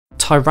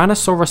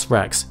Tyrannosaurus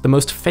rex, the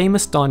most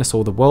famous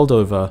dinosaur the world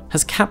over,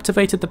 has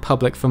captivated the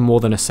public for more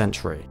than a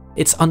century.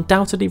 It's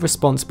undoubtedly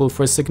responsible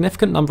for a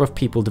significant number of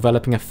people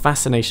developing a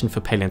fascination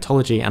for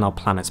paleontology and our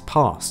planet's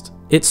past.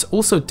 It's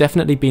also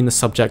definitely been the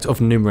subject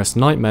of numerous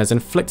nightmares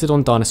inflicted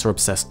on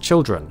dinosaur-obsessed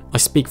children. I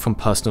speak from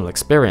personal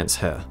experience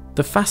here.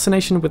 The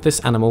fascination with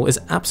this animal is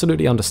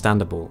absolutely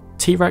understandable.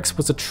 T-Rex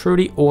was a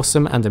truly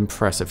awesome and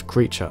impressive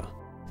creature.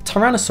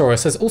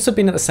 Tyrannosaurus has also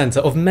been at the centre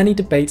of many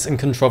debates and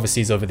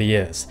controversies over the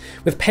years,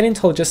 with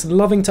paleontologists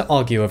loving to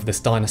argue over this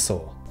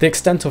dinosaur. The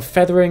extent of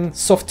feathering,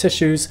 soft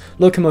tissues,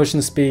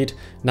 locomotion speed,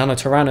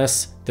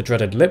 nanotyrannus, the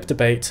dreaded lip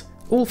debate,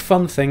 all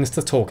fun things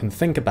to talk and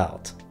think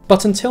about.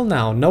 But until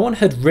now, no one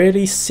had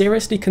really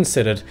seriously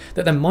considered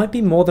that there might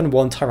be more than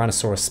one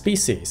Tyrannosaurus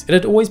species. It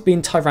had always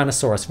been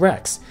Tyrannosaurus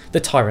rex, the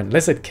tyrant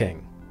lizard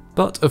king.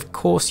 But of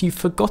course, you've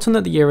forgotten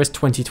that the year is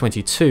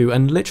 2022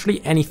 and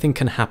literally anything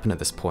can happen at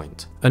this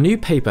point. A new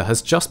paper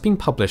has just been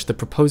published that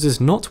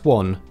proposes not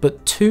one,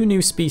 but two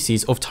new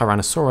species of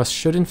Tyrannosaurus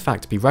should in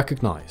fact be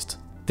recognised.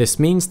 This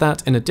means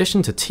that in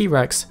addition to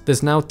T-Rex,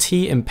 there's now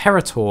T.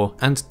 imperator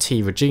and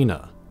T.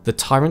 regina, the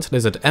tyrant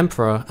lizard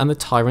emperor and the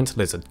tyrant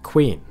lizard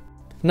queen.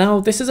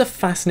 Now, this is a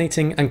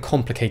fascinating and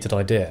complicated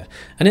idea,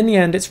 and in the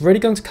end it's really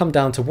going to come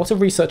down to what a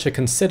researcher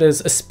considers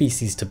a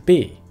species to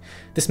be.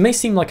 This may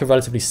seem like a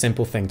relatively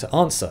simple thing to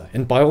answer.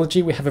 In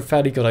biology, we have a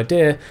fairly good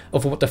idea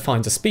of what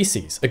defines a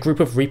species, a group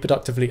of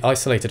reproductively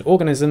isolated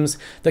organisms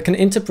that can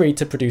interbreed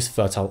to produce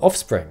fertile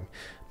offspring.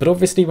 But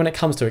obviously when it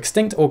comes to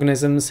extinct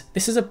organisms,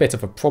 this is a bit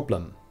of a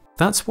problem.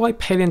 That's why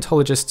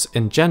paleontologists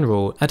in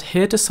general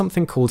adhere to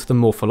something called the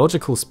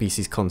morphological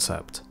species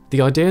concept.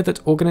 The idea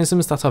that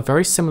organisms that are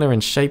very similar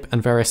in shape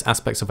and various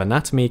aspects of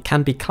anatomy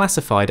can be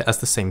classified as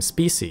the same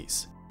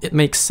species. It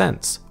makes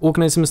sense.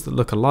 Organisms that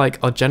look alike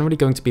are generally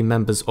going to be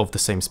members of the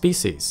same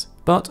species.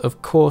 But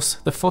of course,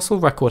 the fossil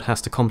record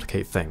has to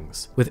complicate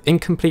things. With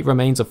incomplete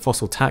remains of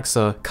fossil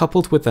taxa,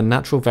 coupled with the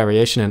natural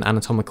variation in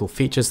anatomical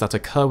features that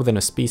occur within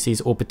a species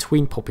or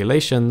between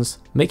populations,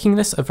 making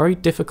this a very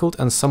difficult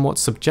and somewhat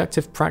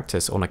subjective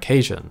practice on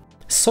occasion.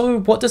 So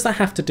what does that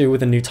have to do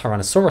with the new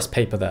Tyrannosaurus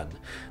paper then?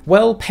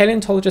 Well,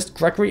 paleontologist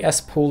Gregory S.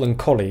 Poole and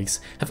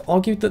colleagues have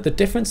argued that the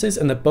differences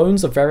in the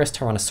bones of various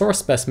Tyrannosaurus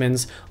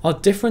specimens are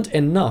different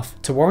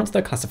enough to warrant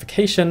their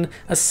classification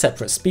as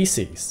separate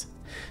species.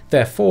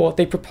 Therefore,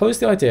 they propose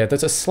the idea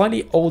that a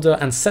slightly older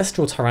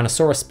ancestral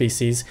Tyrannosaurus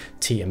species,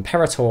 T.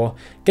 imperator,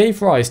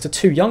 gave rise to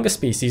two younger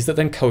species that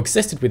then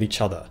coexisted with each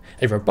other,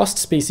 a robust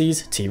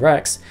species, T.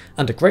 rex,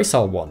 and a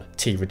gracile one,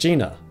 T.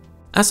 regina.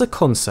 As a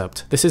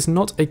concept, this is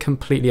not a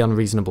completely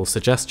unreasonable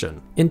suggestion.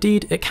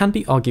 Indeed, it can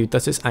be argued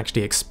that it's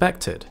actually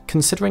expected,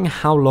 considering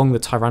how long the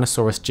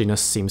Tyrannosaurus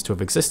genus seems to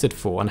have existed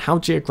for and how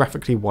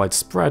geographically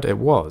widespread it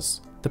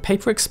was. The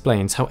paper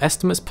explains how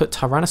estimates put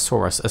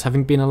Tyrannosaurus as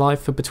having been alive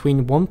for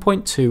between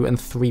 1.2 and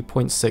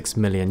 3.6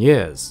 million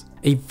years,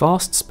 a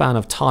vast span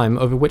of time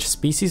over which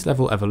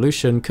species-level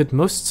evolution could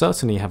most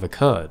certainly have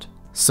occurred.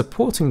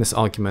 Supporting this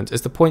argument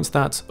is the point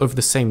that, over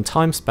the same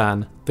time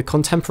span, the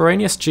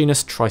contemporaneous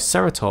genus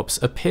Triceratops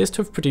appears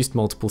to have produced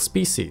multiple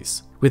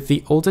species, with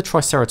the older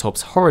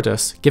Triceratops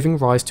horridus giving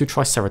rise to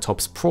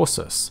Triceratops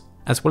prorsus,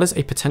 as well as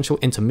a potential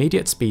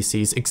intermediate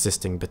species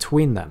existing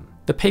between them.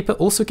 The paper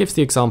also gives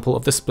the example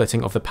of the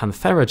splitting of the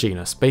Panthera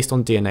genus based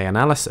on DNA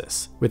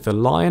analysis, with the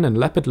lion and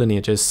leopard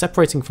lineages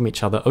separating from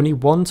each other only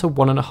 1 to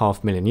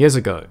 1.5 million years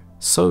ago.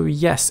 So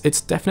yes, it's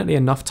definitely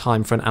enough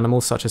time for an animal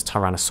such as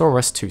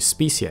Tyrannosaurus to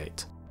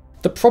speciate.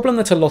 The problem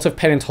that a lot of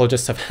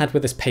paleontologists have had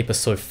with this paper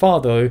so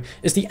far though,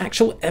 is the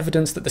actual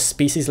evidence that the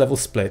species level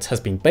split has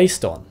been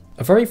based on.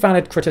 A very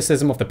valid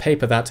criticism of the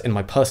paper that, in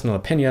my personal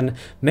opinion,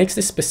 makes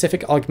this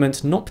specific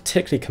argument not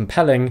particularly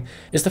compelling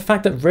is the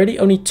fact that really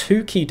only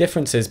two key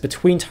differences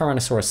between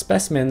Tyrannosaurus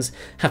specimens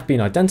have been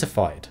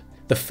identified.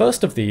 The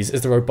first of these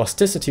is the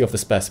robusticity of the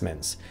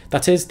specimens,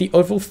 that is, the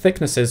overall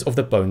thicknesses of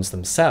the bones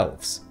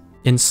themselves.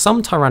 In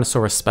some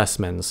Tyrannosaurus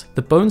specimens,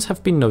 the bones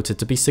have been noted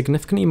to be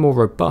significantly more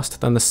robust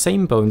than the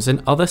same bones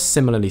in other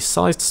similarly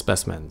sized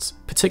specimens,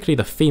 particularly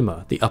the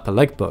femur, the upper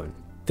leg bone.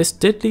 This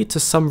did lead to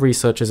some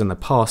researchers in the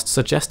past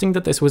suggesting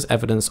that this was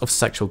evidence of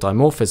sexual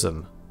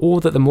dimorphism,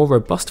 or that the more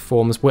robust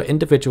forms were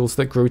individuals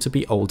that grew to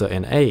be older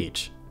in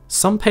age.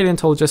 Some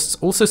paleontologists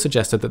also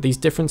suggested that these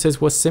differences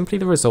were simply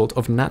the result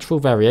of natural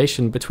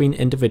variation between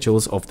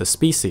individuals of the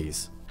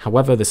species.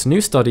 However, this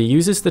new study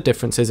uses the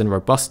differences in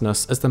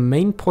robustness as the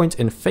main point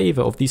in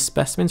favour of these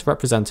specimens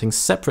representing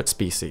separate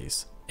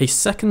species. A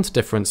second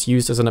difference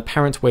used as an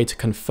apparent way to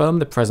confirm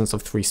the presence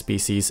of three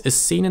species is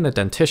seen in the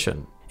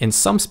dentition. In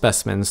some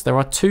specimens, there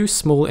are two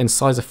small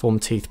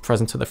incisoriform teeth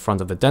present at the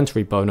front of the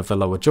dentary bone of the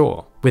lower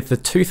jaw, with the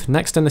tooth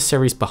next in the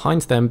series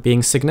behind them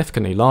being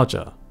significantly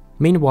larger.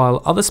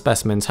 Meanwhile, other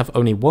specimens have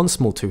only one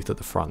small tooth at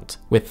the front,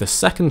 with the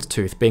second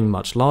tooth being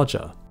much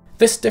larger.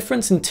 This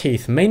difference in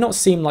teeth may not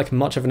seem like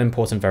much of an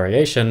important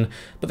variation,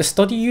 but the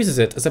study uses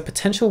it as a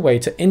potential way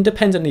to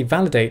independently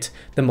validate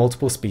the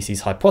multiple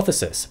species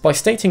hypothesis by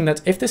stating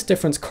that if this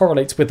difference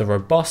correlates with the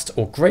robust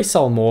or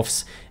gracile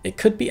morphs, it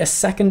could be a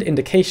second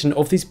indication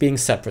of these being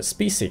separate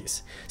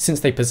species, since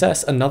they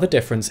possess another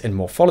difference in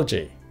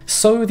morphology.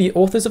 So the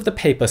authors of the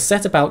paper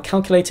set about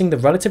calculating the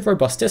relative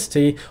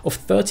robusticity of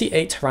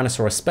 38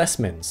 Tyrannosaurus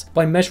specimens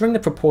by measuring the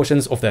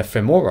proportions of their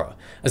femora,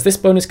 as this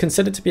bone is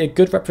considered to be a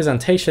good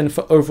representation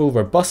for overall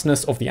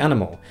robustness of the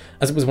animal,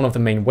 as it was one of the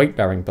main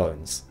weight-bearing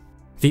bones.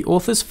 The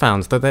authors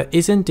found that there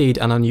is indeed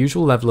an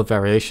unusual level of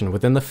variation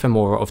within the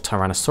femora of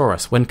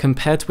Tyrannosaurus when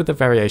compared with the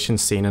variation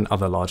seen in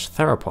other large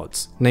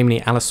theropods,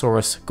 namely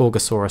Allosaurus,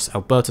 Gorgosaurus,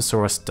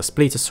 Albertosaurus,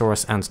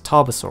 Daspletosaurus, and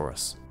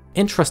Tarbosaurus.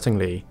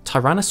 Interestingly,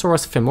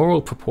 Tyrannosaurus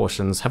femoral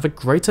proportions have a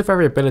greater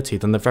variability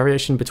than the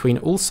variation between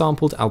all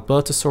sampled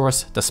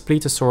Albertosaurus,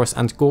 Daspletosaurus,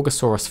 and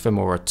Gorgosaurus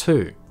femora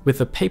too, with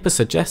the paper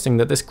suggesting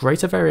that this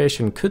greater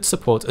variation could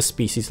support a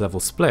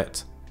species-level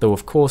split, though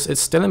of course it's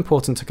still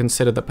important to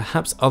consider that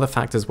perhaps other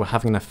factors were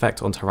having an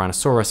effect on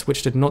Tyrannosaurus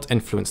which did not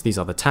influence these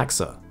other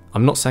taxa.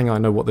 I'm not saying I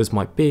know what those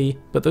might be,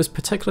 but those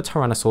particular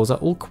tyrannosaurs are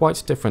all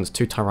quite different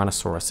to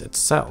Tyrannosaurus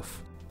itself.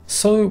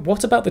 So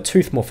what about the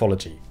tooth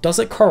morphology? Does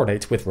it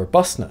correlate with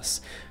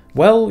robustness?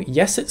 Well,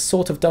 yes, it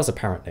sort of does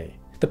apparently.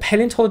 The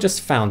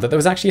paleontologists found that there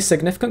was actually a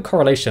significant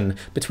correlation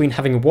between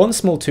having one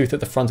small tooth at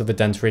the front of the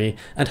dentary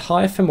and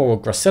higher femoral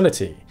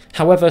gracility.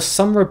 However,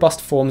 some robust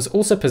forms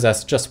also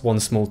possess just one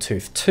small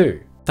tooth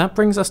too. That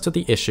brings us to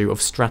the issue of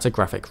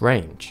stratigraphic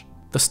range.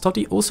 The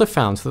study also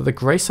found that the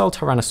gracile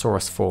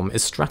Tyrannosaurus form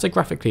is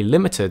stratigraphically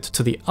limited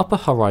to the upper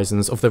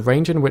horizons of the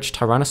range in which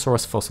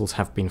Tyrannosaurus fossils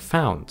have been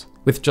found,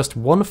 with just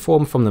one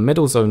form from the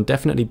middle zone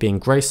definitely being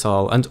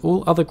gracile and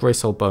all other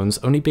gracile bones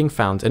only being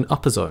found in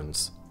upper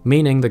zones,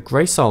 meaning the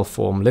gracile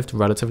form lived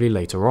relatively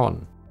later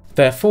on.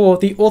 Therefore,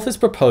 the authors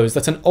proposed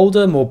that an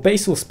older, more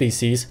basal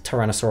species,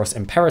 Tyrannosaurus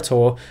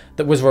imperator,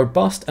 that was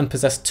robust and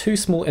possessed two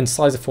small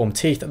incisoriform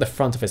teeth at the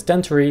front of its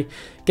dentary,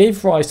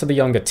 gave rise to the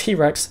younger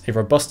T-Rex, a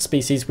robust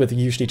species with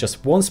usually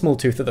just one small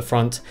tooth at the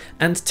front,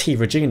 and T.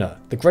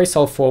 regina, the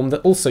gracile form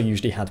that also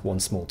usually had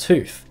one small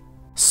tooth.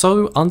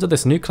 So, under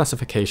this new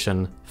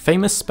classification,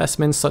 famous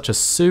specimens such as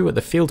Sue at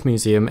the Field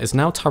Museum is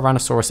now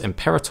Tyrannosaurus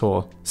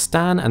imperator,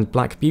 Stan and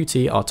Black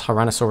Beauty are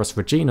Tyrannosaurus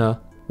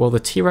regina, while the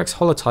T-Rex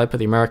holotype at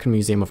the American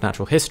Museum of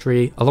Natural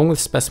History, along with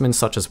specimens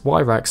such as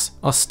Y-Rex,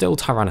 are still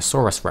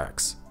Tyrannosaurus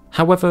rex.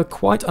 However,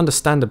 quite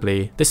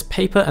understandably, this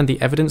paper and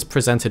the evidence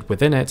presented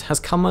within it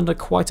has come under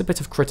quite a bit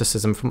of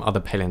criticism from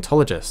other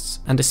paleontologists,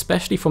 and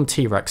especially from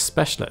T-Rex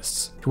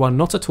specialists, who are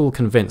not at all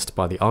convinced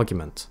by the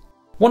argument.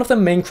 One of the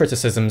main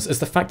criticisms is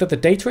the fact that the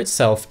data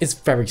itself is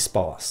very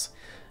sparse.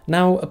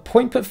 Now, a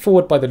point put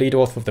forward by the lead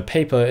author of the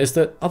paper is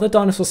that other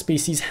dinosaur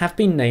species have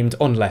been named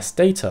on less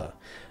data.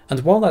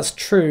 And while that's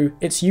true,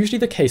 it's usually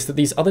the case that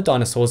these other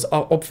dinosaurs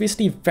are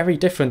obviously very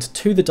different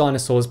to the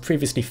dinosaurs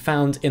previously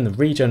found in the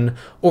region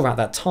or at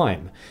that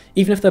time,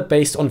 even if they're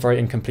based on very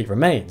incomplete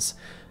remains.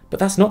 But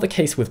that's not the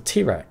case with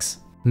T-Rex.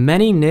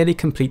 Many nearly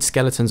complete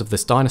skeletons of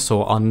this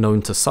dinosaur are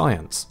known to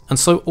science, and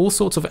so all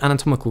sorts of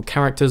anatomical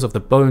characters of the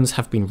bones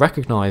have been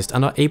recognised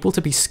and are able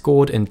to be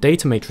scored in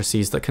data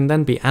matrices that can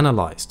then be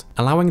analysed,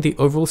 allowing the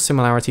overall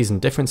similarities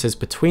and differences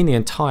between the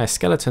entire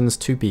skeletons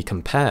to be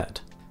compared.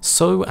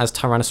 So, as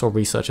Tyrannosaur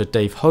researcher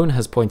Dave Hone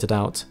has pointed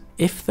out,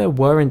 if there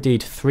were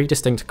indeed 3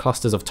 distinct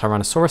clusters of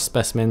Tyrannosaurus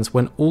specimens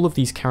when all of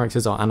these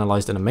characters are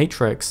analysed in a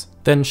matrix,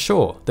 then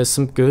sure, there's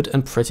some good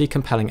and pretty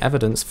compelling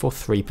evidence for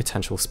 3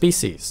 potential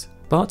species.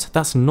 But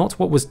that's not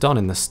what was done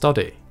in this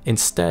study.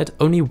 Instead,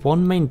 only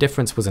one main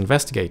difference was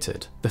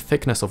investigated, the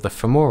thickness of the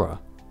femora.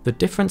 The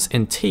difference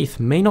in teeth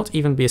may not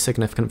even be a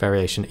significant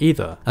variation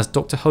either, as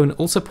Dr. Hone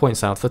also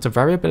points out that a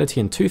variability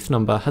in tooth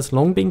number has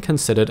long been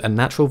considered a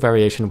natural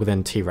variation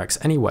within T-Rex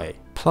anyway,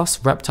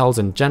 plus reptiles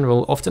in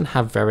general often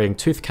have varying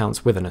tooth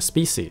counts within a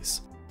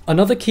species.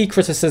 Another key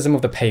criticism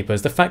of the paper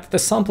is the fact that the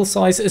sample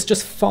size is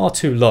just far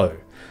too low.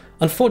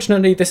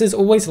 Unfortunately, this is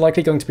always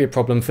likely going to be a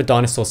problem for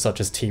dinosaurs such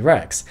as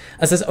T-Rex,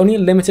 as there's only a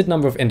limited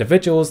number of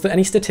individuals that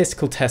any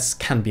statistical tests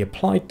can be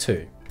applied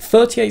to.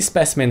 38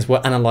 specimens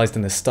were analysed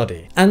in this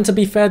study, and to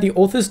be fair, the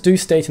authors do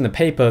state in the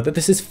paper that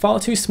this is far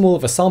too small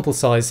of a sample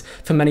size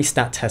for many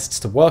stat tests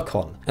to work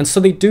on, and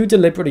so they do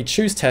deliberately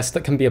choose tests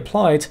that can be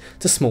applied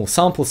to small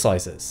sample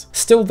sizes.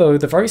 Still though,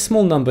 the very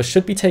small number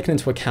should be taken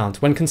into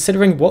account when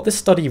considering what this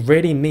study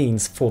really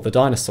means for the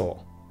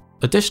dinosaur.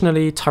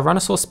 Additionally,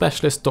 Tyrannosaur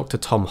specialist Dr.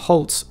 Tom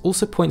Holtz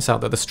also points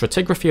out that the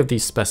stratigraphy of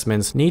these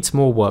specimens needs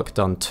more work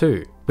done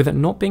too, with it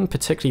not being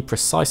particularly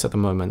precise at the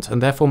moment and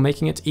therefore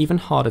making it even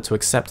harder to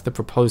accept the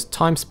proposed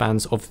time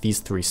spans of these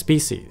 3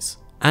 species.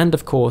 And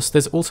of course,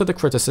 there's also the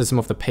criticism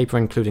of the paper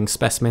including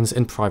specimens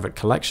in private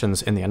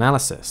collections in the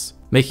analysis,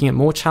 making it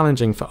more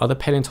challenging for other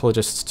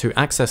paleontologists to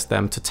access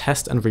them to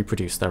test and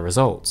reproduce their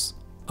results.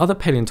 Other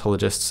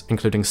paleontologists,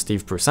 including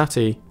Steve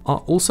Brusati, are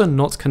also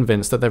not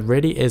convinced that there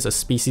really is a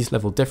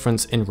species-level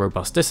difference in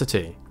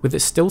robusticity, with it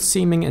still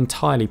seeming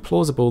entirely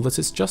plausible that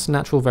it's just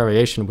natural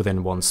variation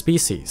within one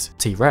species,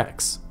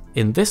 T-Rex.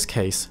 In this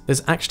case,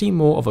 there's actually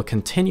more of a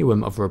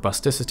continuum of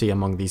robusticity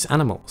among these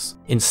animals,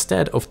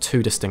 instead of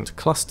two distinct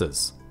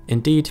clusters.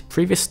 Indeed,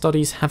 previous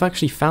studies have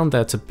actually found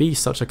there to be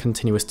such a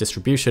continuous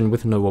distribution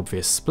with no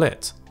obvious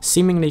split,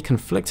 seemingly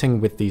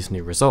conflicting with these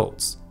new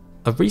results.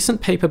 A recent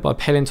paper by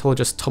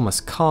paleontologist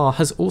Thomas Carr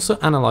has also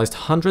analysed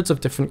hundreds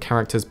of different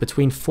characters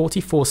between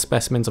 44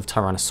 specimens of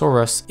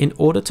Tyrannosaurus in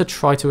order to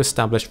try to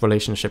establish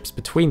relationships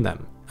between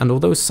them, and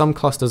although some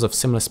clusters of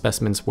similar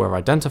specimens were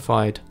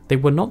identified, they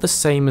were not the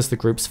same as the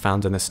groups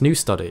found in this new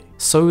study,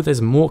 so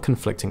there's more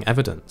conflicting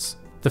evidence.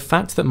 The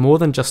fact that more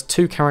than just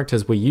two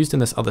characters were used in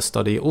this other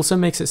study also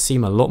makes it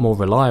seem a lot more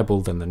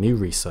reliable than the new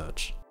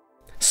research.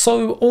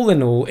 So all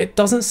in all, it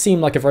doesn't seem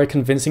like a very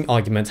convincing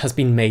argument has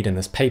been made in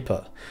this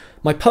paper.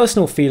 My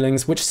personal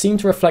feelings, which seem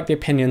to reflect the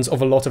opinions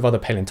of a lot of other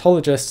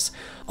paleontologists,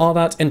 are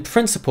that in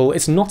principle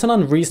it's not an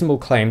unreasonable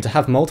claim to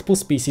have multiple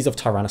species of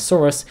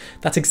Tyrannosaurus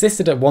that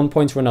existed at one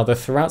point or another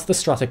throughout the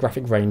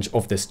stratigraphic range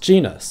of this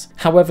genus.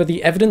 However,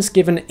 the evidence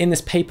given in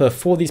this paper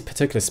for these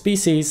particular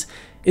species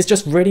is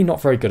just really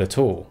not very good at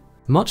all.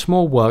 Much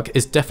more work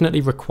is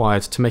definitely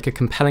required to make a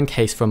compelling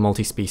case for a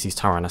multi-species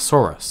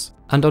Tyrannosaurus,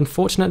 and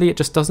unfortunately it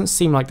just doesn't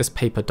seem like this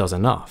paper does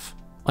enough.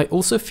 I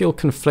also feel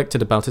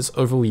conflicted about its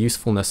overall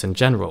usefulness in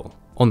general.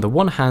 On the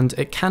one hand,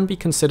 it can be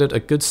considered a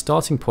good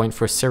starting point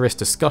for a serious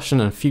discussion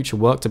and future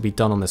work to be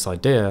done on this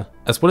idea,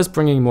 as well as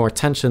bringing more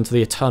attention to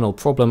the eternal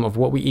problem of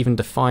what we even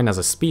define as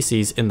a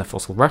species in the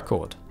fossil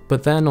record.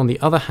 But then on the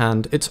other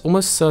hand, it's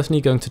almost certainly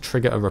going to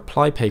trigger a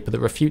reply paper that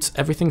refutes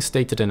everything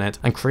stated in it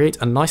and create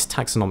a nice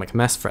taxonomic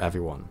mess for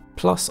everyone.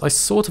 Plus, I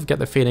sort of get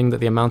the feeling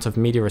that the amount of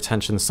media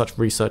attention such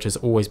research is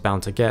always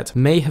bound to get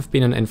may have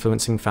been an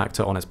influencing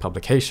factor on its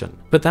publication,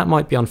 but that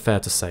might be unfair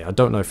to say, I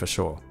don't know for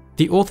sure.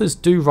 The authors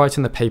do write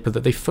in the paper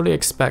that they fully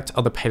expect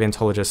other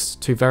paleontologists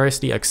to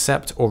variously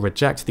accept or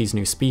reject these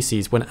new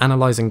species when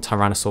analysing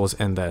tyrannosaurs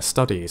in their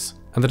studies,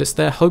 and that it's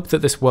their hope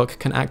that this work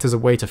can act as a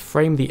way to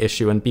frame the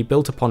issue and be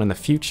built upon in the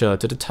future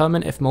to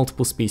determine if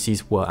multiple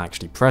species were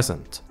actually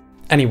present.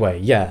 Anyway,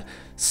 yeah,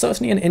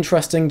 certainly an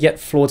interesting yet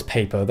flawed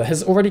paper that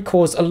has already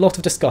caused a lot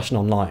of discussion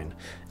online.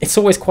 It's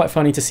always quite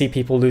funny to see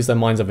people lose their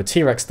minds over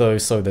T-Rex though,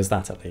 so there's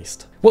that at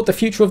least. What the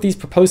future of these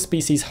proposed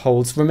species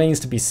holds remains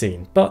to be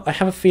seen, but I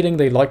have a feeling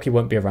they likely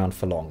won't be around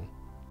for long.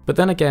 But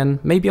then again,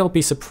 maybe I'll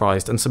be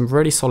surprised and some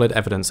really solid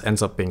evidence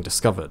ends up being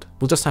discovered.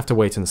 We'll just have to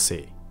wait and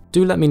see.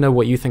 Do let me know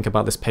what you think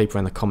about this paper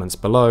in the comments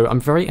below. I'm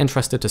very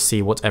interested to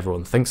see what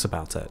everyone thinks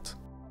about it.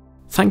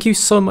 Thank you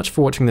so much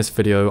for watching this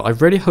video. I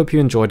really hope you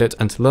enjoyed it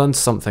and learned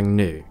something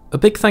new. A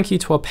big thank you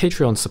to our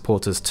Patreon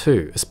supporters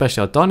too, especially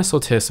our Dinosaur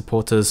Tier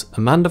supporters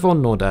Amanda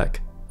von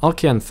Nordek,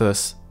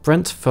 Archianthus,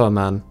 Brent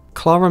Furman,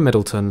 Clara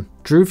Middleton,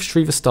 Dhruv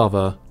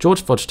Srivastava,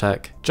 George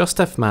Vojtek, Just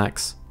F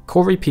Max,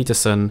 Corey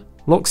Peterson,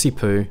 Loxy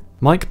Poo,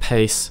 Mike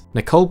Pace,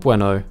 Nicole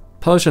Bueno,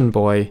 Persian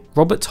Boy,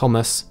 Robert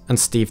Thomas, and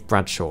Steve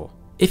Bradshaw.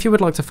 If you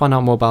would like to find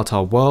out more about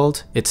our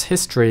world, its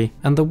history,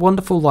 and the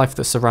wonderful life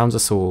that surrounds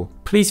us all,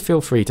 please feel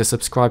free to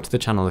subscribe to the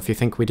channel if you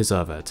think we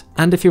deserve it,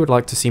 and if you would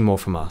like to see more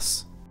from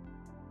us.